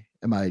am I?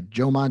 Am I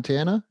Joe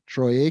Montana,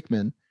 Troy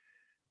Aikman,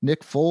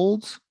 Nick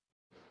Foles,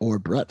 or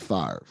Brett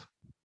Favre?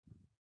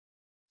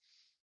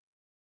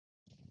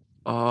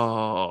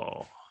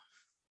 Oh.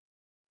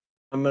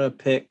 I'm gonna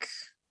pick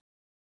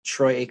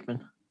Troy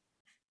Aikman.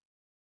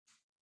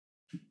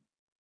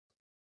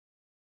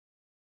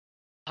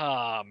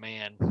 Ah,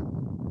 man.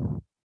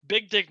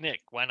 Big Dick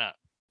Nick. Why not?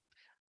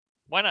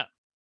 Why not?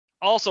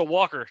 Also,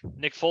 Walker.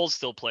 Nick Foles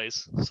still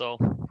plays, so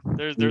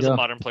there's Yeah. a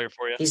modern player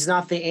for you. He's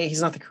not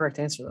the correct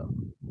answer though.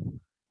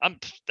 I'm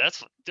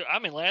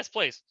in last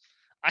place.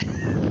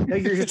 No,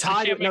 you're I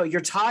tied. can't No,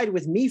 you're tied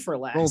with me for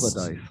last. Roll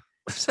the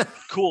dice.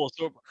 Cool.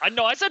 So I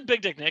know I said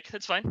Big Dick Nick.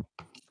 That's fine.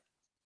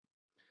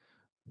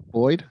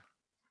 Boyd,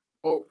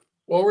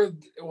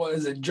 What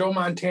is it? Joe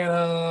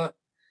Montana.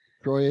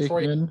 Troy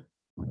Troy- Aikman,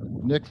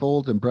 Nick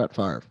Foles, and Brett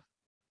Favre.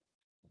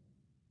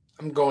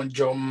 I'm going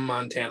Joe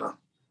Montana.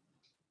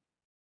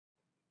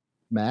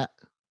 Matt,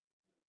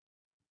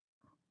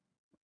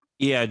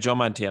 Yeah, Joe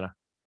Montana.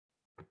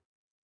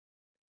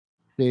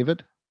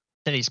 David,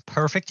 That he's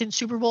perfect in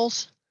Super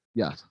Bowls.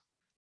 yes,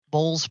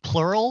 Bowls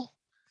plural.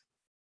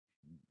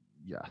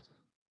 yes.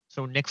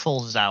 So Nick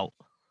Foles is out.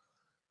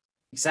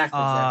 Exactly.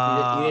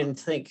 Zach. You Uh, didn't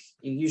think.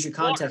 You use your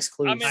context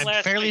Walker, clues. I mean, I'm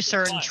last fairly place is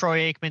certain fine.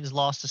 Troy Aikman's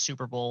lost a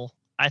Super Bowl.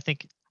 I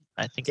think.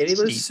 Did he it's lose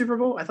the Steve, Super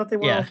Bowl? I thought they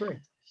won Yeah. all 3.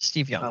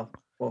 Steve Young. Oh,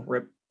 well,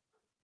 rip.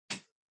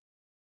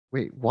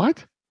 Wait,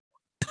 what?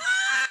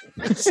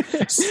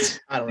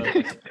 I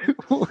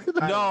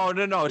don't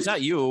know. No. It's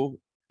not you.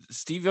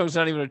 Steve Young's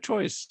not even a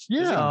choice. is he?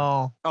 Yeah.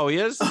 Oh, Oh, he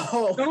is?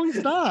 Oh, No,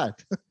 he's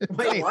not.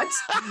 wait, what?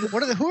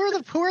 what are the?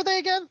 Who are they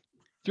again?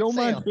 Joe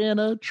Say 'em.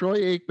 Montana, Troy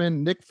Aikman,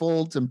 Nick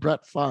Foles, and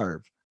Brett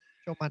Favre.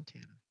 Joe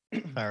Montana.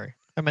 Sorry,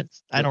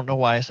 I don't know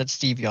why I said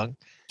Steve Young.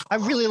 I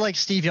really like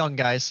Steve Young,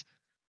 guys.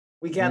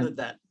 We gathered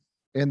that.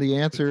 And the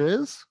answer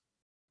is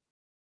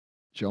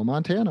Joe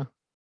Montana.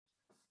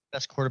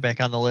 Best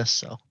quarterback on the list.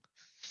 So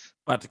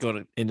About to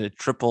go into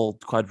triple,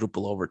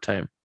 quadruple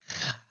overtime.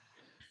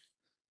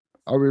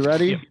 Are we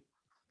ready Yeah.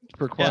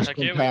 for Yes, question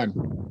okay, we are.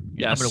 10?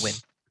 Yes. I'm gonna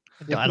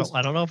win.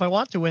 I don't know if I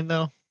want to win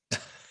though.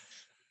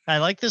 I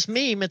like this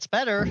meme. It's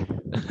better.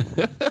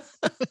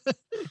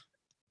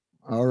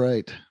 All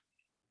right.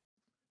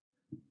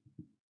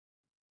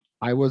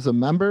 I was a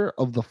member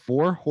of the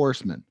Four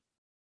Horsemen.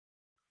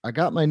 I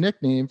got my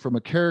nickname from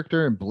a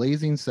character in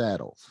Blazing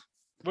Saddles.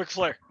 Ric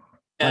Flair.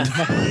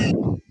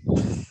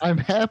 I'm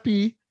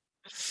happy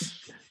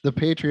the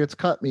Patriots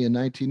cut me in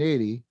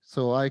 1980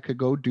 so I could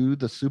go do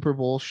the Super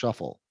Bowl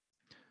shuffle.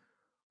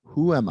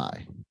 Who am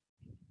I?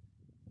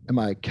 Am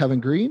I Kevin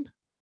Green,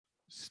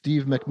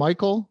 Steve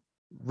McMichael,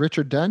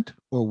 Richard Dent,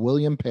 or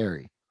William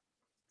Perry?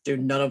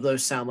 Dude, none of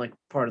those sound like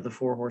part of the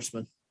Four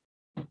Horsemen.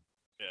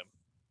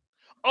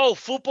 Oh,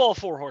 football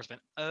 4 horsemen.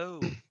 Oh.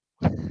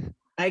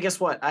 Hey, guess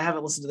what? I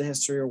haven't listened to the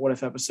history or what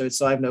if episodes,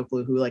 so I have no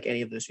clue who like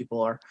any of those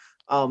people are.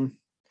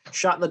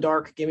 Shot in the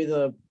dark. Give me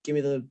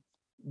the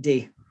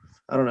D.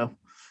 I don't know.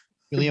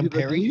 William Give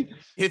you the Perry. D?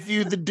 Hit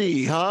you the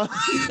D, huh?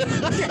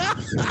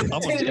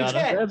 Someone's got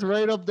him. That's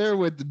right up there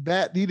with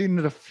Matt needing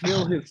to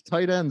fill his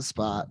tight end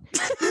spot.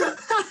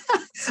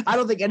 I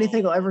don't think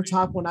anything will ever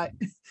top when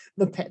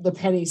the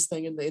pennies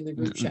thing in the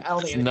group chat. I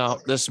don't think anything. No,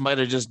 this might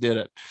have just did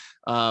it.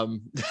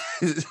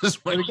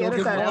 This might Can we Can we edit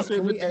give that out? Walter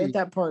Can we the edit D?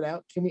 that part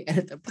out? Can we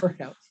edit that part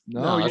out?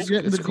 No, No, you're it's-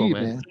 getting it's the cool, D,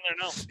 man. man.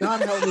 I don't know.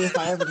 God help me if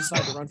I ever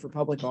decide to run for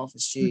public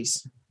office.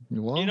 Jeez.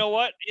 Well, You know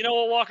what?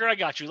 Walker? I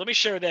got you. Let me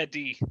share that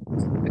D.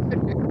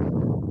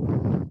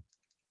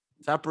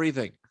 Stop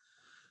breathing.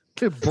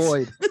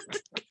 Boyd.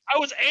 I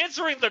was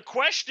answering the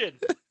question.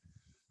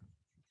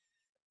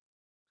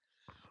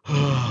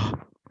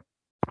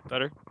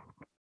 Better.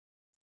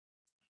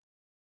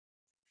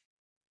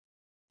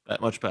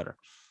 That much better.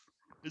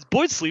 Is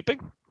Boyd sleeping?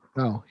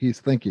 No, he's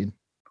thinking.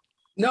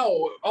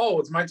 No. Oh,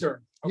 it's my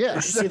turn. Yeah,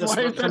 You see the that's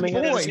why smoke it's a coming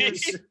out of his boy.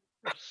 ears?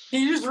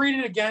 Can you just read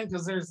it again?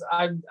 Because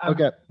I'm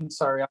Okay.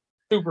 sorry. I'm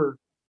super.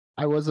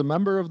 I was a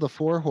member of the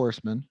Four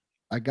Horsemen.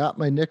 I got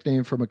my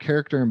nickname from a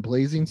character in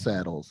Blazing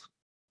Saddles.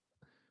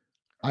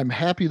 I'm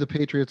happy the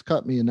Patriots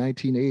cut me in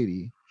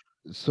 1980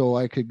 so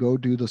I could go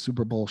do the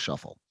Super Bowl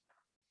shuffle.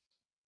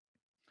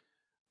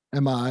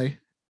 Am I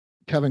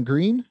Kevin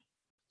Green,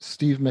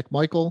 Steve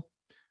McMichael,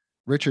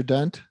 Richard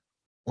Dent,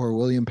 or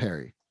William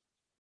Perry?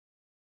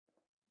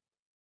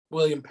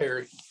 William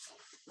Perry.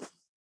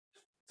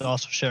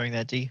 Also showing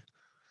that D.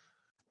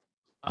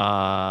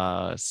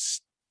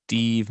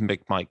 Steve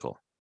McMichael.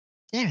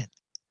 Damn it.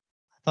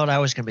 I thought I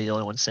was going to be the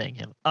only one saying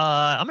him.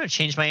 I'm going to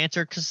change my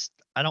answer because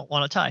I don't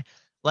want to tie.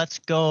 Let's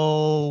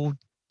go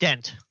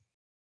Dent.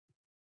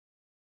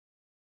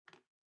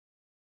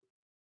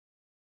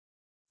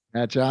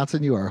 Matt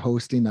Johnson, you are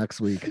hosting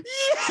next week.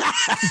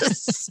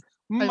 Yes,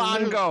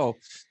 Mongo.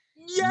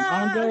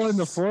 I'm going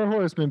the Four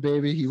Horsemen,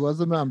 baby. He was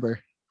a member.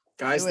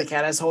 Guys, Do the it.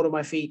 cat has hold of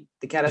my feet.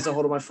 The cat has a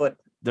hold of my foot.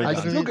 They're I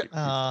done. still got-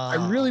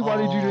 I really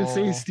wanted you to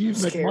say Steve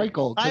I'm scared.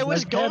 McMichael. 'cause I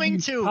was I've had going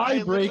these to. I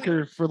literally-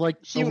 tiebreaker for like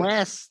He the was-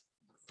 last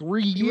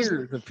 3 he was-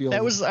 years. It feels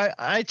That was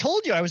I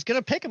told you I was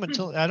gonna pick him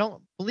until I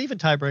don't believe in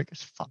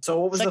tiebreakers. Fuck. So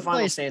what was the Second final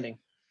place. standing?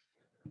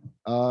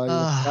 Your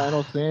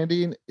final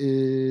standing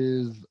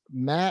is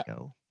Matt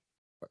Go.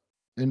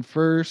 in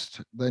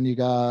first. Then you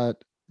got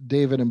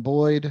David and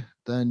Boyd.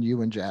 Then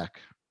you and Jack.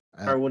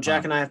 All right, well,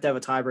 Jack and I have to have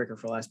a tiebreaker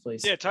for last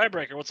place. Yeah,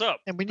 tiebreaker. What's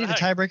up? And we What need a the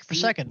heck? tiebreaker for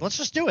second. Let's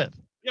just do it.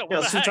 Yeah, what Yeah,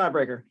 the let's do heck?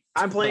 tiebreaker.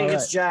 I'm playing All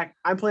against Jack.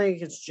 I'm playing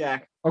against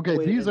Jack. Okay,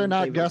 Boyd these are and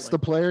not David guess the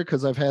Blake. player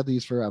because I've had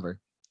these forever.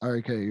 All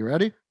right, okay, you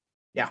ready?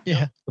 Yeah.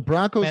 The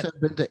Broncos Matt- have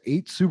been to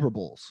 8 Super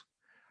Bowls.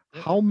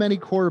 Yep. How many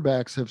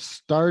quarterbacks have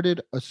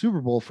started a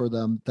Super Bowl for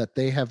them that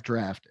they have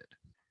drafted?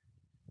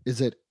 Is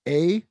it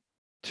A,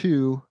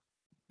 2,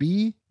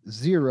 B,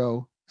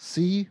 0,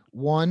 C,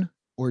 1,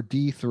 or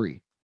D,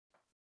 3?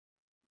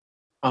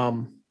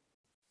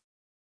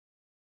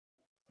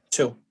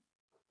 2.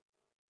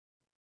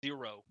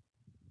 0.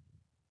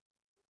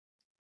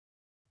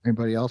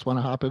 Anybody else want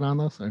to hop in on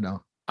this or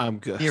no? I'm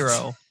good.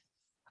 0.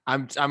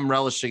 I'm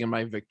relishing in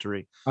my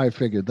victory, I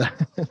figured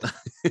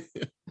that.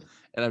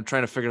 and I'm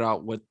trying to figure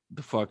out what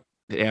the fuck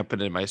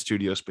happened in my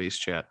studio space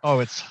chat. Oh,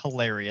 it's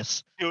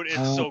hilarious. Dude, it's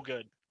so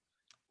good.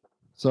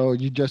 So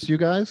you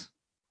guys?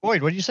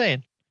 Boyd, what are you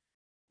saying?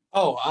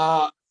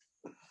 Oh,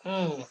 Say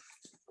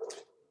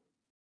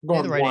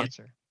going the right one.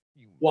 answer.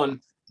 You- 1.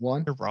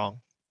 1. You're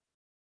wrong.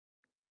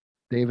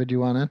 David,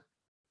 you want in?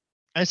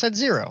 I said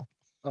 0.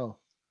 Oh,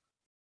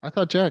 I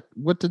thought Jack.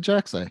 What did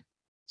Jack say?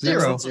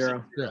 0.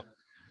 0.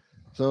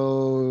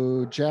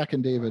 So Jack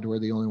and David were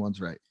the only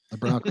ones right. The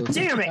Broncos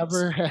Damn it.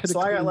 never had. So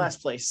a I got clue.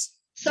 last place.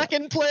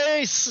 Second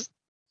place.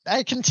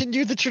 I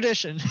continue the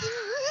tradition.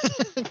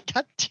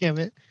 God damn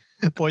it.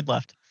 Boyd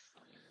left.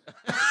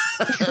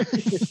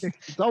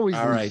 It's always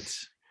All me. right.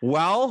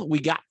 Well, we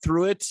got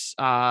through it.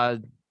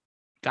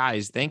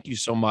 Guys, thank you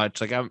so much.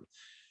 Like, I'm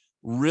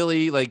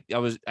really like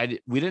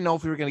we didn't know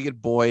if we were gonna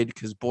get Boyd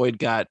because Boyd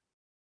got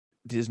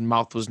his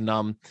mouth was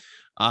numb.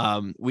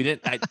 We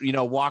didn't,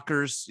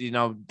 Walker's,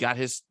 got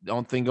his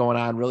own thing going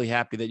on. Really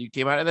happy that you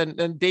came out. And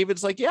then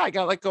David's like, yeah, I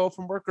got let go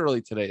from work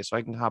early today, so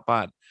I can hop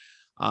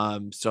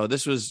on. So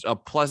this was a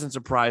pleasant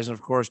surprise. And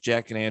of course,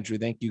 Jack and Andrew,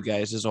 thank you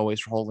guys as always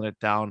for holding it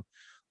down.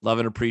 Love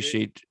and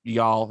appreciate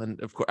y'all.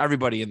 And of course,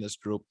 everybody in this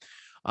group.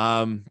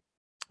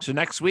 So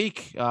next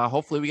week,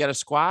 hopefully we got a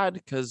squad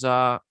because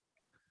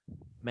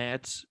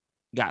Matt's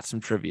got some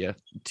trivia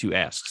to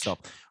ask. So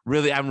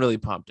really, I'm really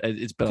pumped.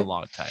 It's been a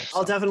long time.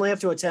 I'll so. definitely have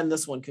to attend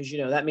this one because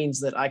that means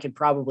that I could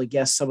probably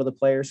guess some of the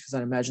players because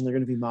I imagine they're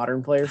going to be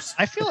modern players.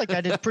 I feel like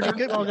I did pretty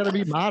good. It's all going to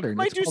be modern.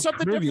 Might It's do called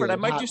something trivia, different. I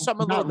might do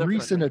something a little not different.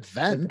 recent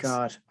events.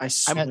 God, I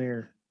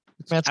swear.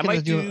 Matt's I gonna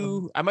might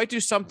do. I might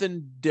do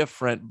something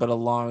different, but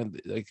along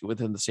like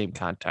within the same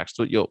context.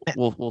 So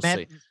we'll Matt,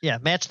 see. yeah,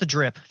 match the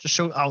drip. Just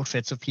show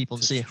outfits of people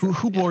to see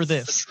who wore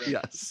this.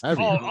 Yes. That'd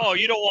be Oh,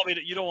 you don't want me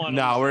to? You don't want?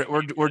 No,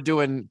 we're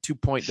doing 2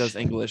 Point does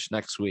English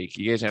next week.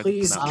 You guys have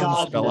Please, to pronounce and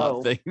God, spell no.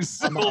 out things.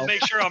 We'll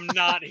make sure I'm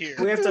not here.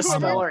 We have to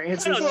spell our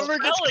answers. Yeah, Whoever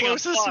gets spelling, I'm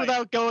closest fine.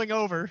 without going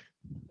over.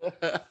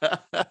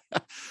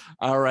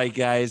 All right,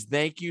 guys.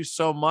 Thank you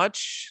so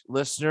much,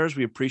 listeners.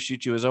 We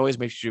appreciate you as always.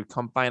 Make sure you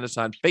come find us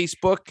on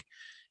Facebook.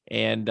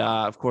 And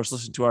of course,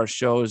 listen to our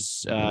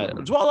shows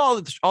as well.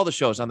 All the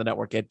shows on the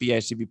network at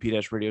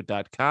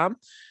bicbp-radio.com.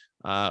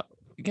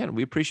 Again,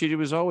 we appreciate you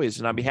as always.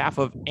 And on behalf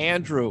of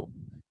Andrew,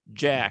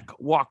 Jack,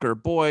 Walker,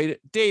 Boyd,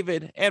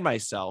 David, and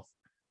myself,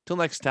 till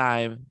next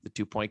time, the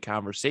 2 Point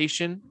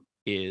Conversation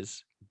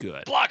is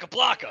good. Blocka.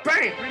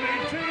 Bang!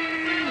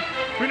 319.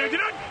 399.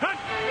 Hut.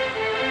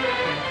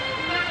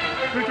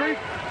 33.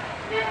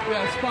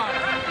 Yeah, spot.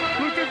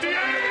 Blue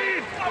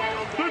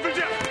 58. Blue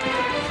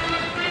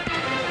 50.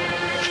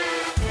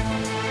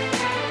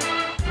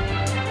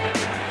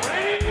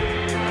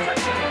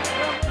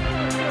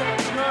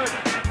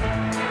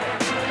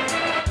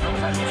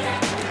 touchdown.